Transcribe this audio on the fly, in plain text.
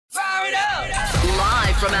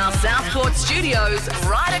from our Southport studios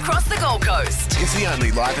right across the Gold Coast. It's the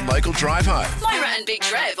only live and local drive home. Moira and Big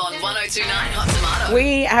Trev on 102.9 Hot Tomato.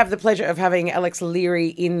 We have the pleasure of having Alex Leary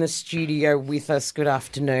in the studio with us. Good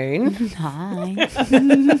afternoon. Hi.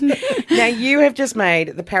 Now, you have just made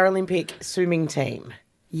the Paralympic swimming team.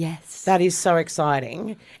 Yes. That is so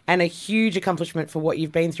exciting and a huge accomplishment for what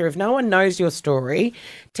you've been through. If no one knows your story,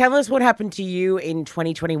 tell us what happened to you in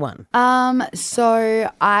 2021. So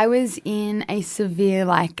I was in a severe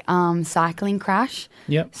cycling crash.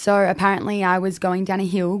 Yep. So apparently I was going down a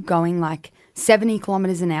hill going 70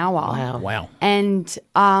 kilometers an hour. Wow. And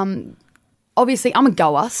obviously I'm a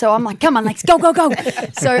goer, so I'm like, come on, let's go.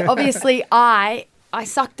 So obviously I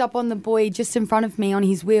sucked up on the boy just in front of me on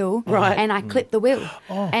his wheel, Right. and I clipped the wheel,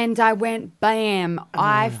 and I went bam.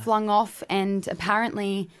 I flung off, and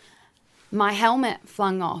apparently my helmet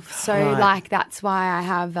flung off. So Right. that's why I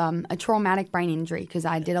have a traumatic brain injury, because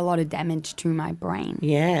I did a lot of damage to my brain.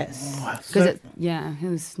 Yes. Because it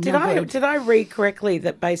was. Did not I good. did I read correctly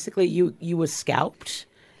that basically you were scalped?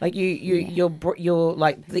 Like your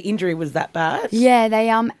the injury was that bad? Yeah, they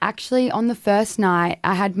actually on the first night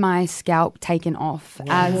I had my scalp taken off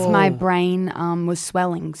as my brain was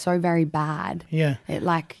swelling so very bad. Yeah. It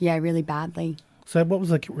really badly. So what was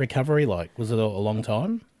the recovery like? Was it a long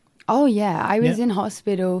time? Oh yeah, I was in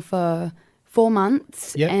hospital for 4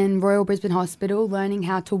 months Yep. in Royal Brisbane Hospital learning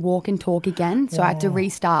how to walk and talk again. So I had to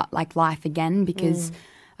restart life again because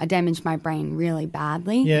I damaged my brain really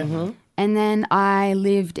badly. Yeah. Mm-hmm. And then I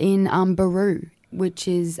lived in Baroo, which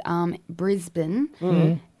is Brisbane.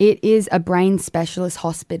 It is a brain specialist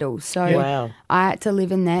hospital. So Wow. I had to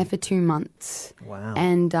live in there for 2 months. Wow.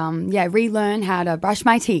 And, relearn how to brush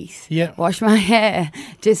my teeth, Yeah. wash my hair,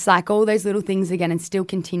 just all those little things again, and still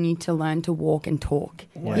continue to learn to walk and talk.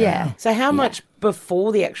 Yeah. So how much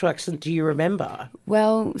before the actual accident do you remember?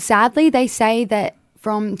 Well, sadly, they say that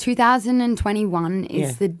from 2021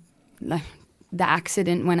 is the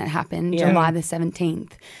accident when it happened, July the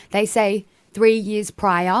 17th. They say 3 years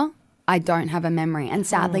prior, I don't have a memory. And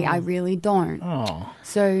sadly, I really don't. Oh.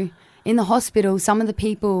 So in the hospital, some of the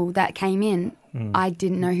people that came in, I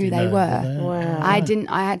didn't know who they were. Wow.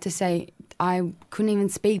 I had to say, I couldn't even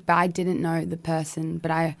speak, but I didn't know the person. But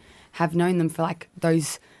I have known them for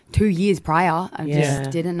those 2 years prior. I Yeah.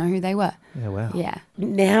 just didn't know who they were. Yeah, wow. Yeah.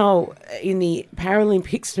 Now, in the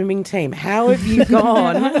Paralympic swimming team, how have you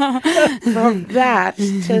gone from that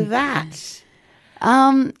to that?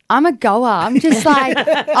 I'm a goer. I'm just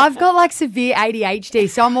I've got severe ADHD,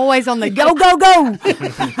 so I'm always on the go.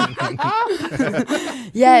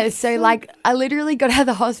 Yeah, so I literally got out of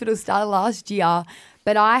the hospital started last year,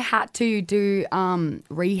 but I had to do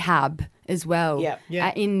rehab as well. Yep.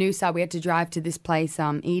 Yeah. In Noosa, we had to drive to this place,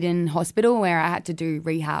 Eden Hospital, where I had to do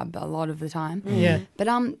rehab a lot of the time. Yeah. But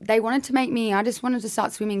they wanted to make me, I just wanted to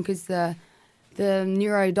start swimming because the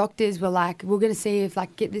neuro doctors were like, we're going to see if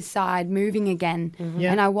get this side moving again.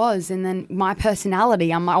 Yeah. And I was. And then my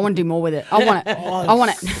personality, I'm like, I want to do more with it. I want it. I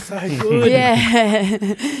want it. So good. Yeah.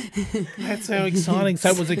 That's so exciting. So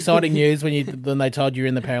it was exciting news when they told you were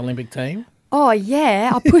in the Paralympic team? Oh,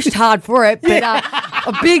 yeah. I pushed hard for it. But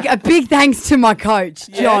a big thanks to my coach,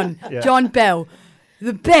 John Bell.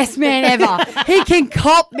 The best man ever. He can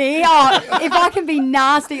cop me. Oh, if I can be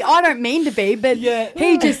nasty, I don't mean to be, but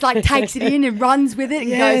he just takes it in and runs with it and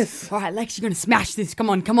goes, all right, Lex, you're going to smash this. Come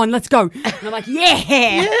on, let's go. And I'm like, yeah.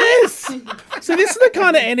 Yes. So this is the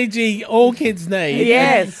kind of energy all kids need.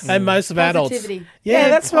 Yes. And most of adults. Positivity. Yeah,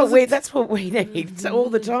 that's what we need all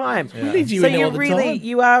the time. We need you So in there all the time.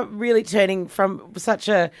 you are really turning from such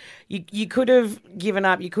a you could have given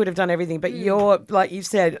up, you could have done everything, but you're, like you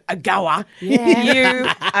said, a goer. Yeah. You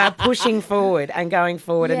are pushing forward and going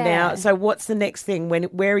forward. And Yeah. now, so what's the next thing?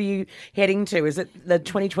 Where are you heading to? Is it the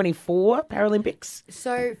 2024 Paralympics?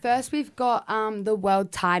 So first we've got the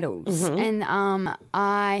world titles, and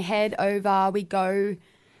I head over. We go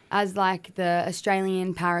as the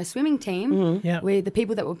Australian para swimming team Yeah. with the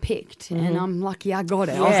people that were picked, and I'm lucky I got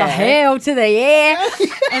it. I was Yeah. like, hell to the air,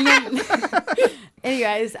 and then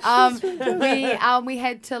anyways, we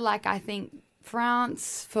head to I think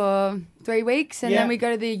France for 3 weeks, and Yeah. then we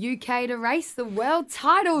go to the UK to race the world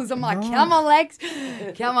titles. I'm like, come on, Lex,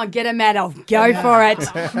 come on, get a medal, go for it.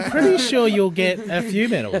 I'm pretty sure you'll get a few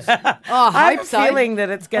medals. Oh, I I have hope a so. feeling that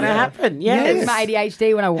it's going to happen. Yes. It's my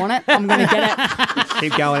ADHD. When I want it, I'm going to get it.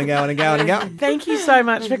 Keep going and going and going and going. Thank you so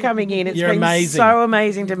much for coming in. It's You're been amazing. so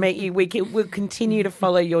amazing to meet you. We'll continue to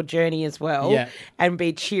follow your journey as well, Yeah. and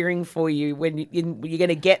be cheering for you when you're going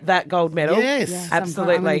to get that gold medal. Yes. Yeah, so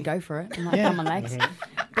Absolutely. I'm going to go for it. I'm like, come on, Lex.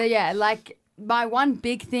 But yeah, my one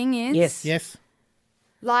big thing is, Yes. Yes.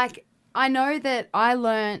 I know that I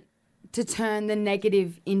learnt to turn the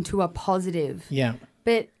negative into a positive. Yeah.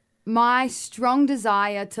 But my strong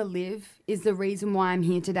desire to live is the reason why I'm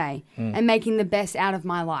here today and making the best out of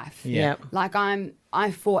my life. Yeah. Like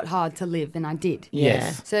I fought hard to live and I did.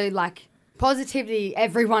 Yes. So like positivity,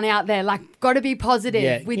 everyone out there, like got to be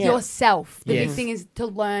positive with yourself. The big thing is to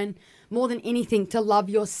learn more than anything to love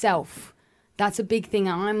yourself. That's a big thing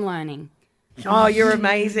I'm learning. Oh, you're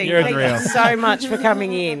amazing. You're Thank unreal. you so much for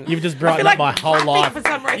coming in. You've just brightened up my whole life. For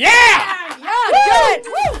some reason. Yeah! Good.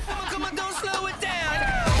 Woo!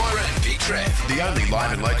 Moira and Big Trev, the only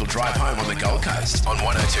live and local drive home on the Gold Coast on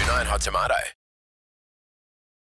 102.9 Hot Tomato.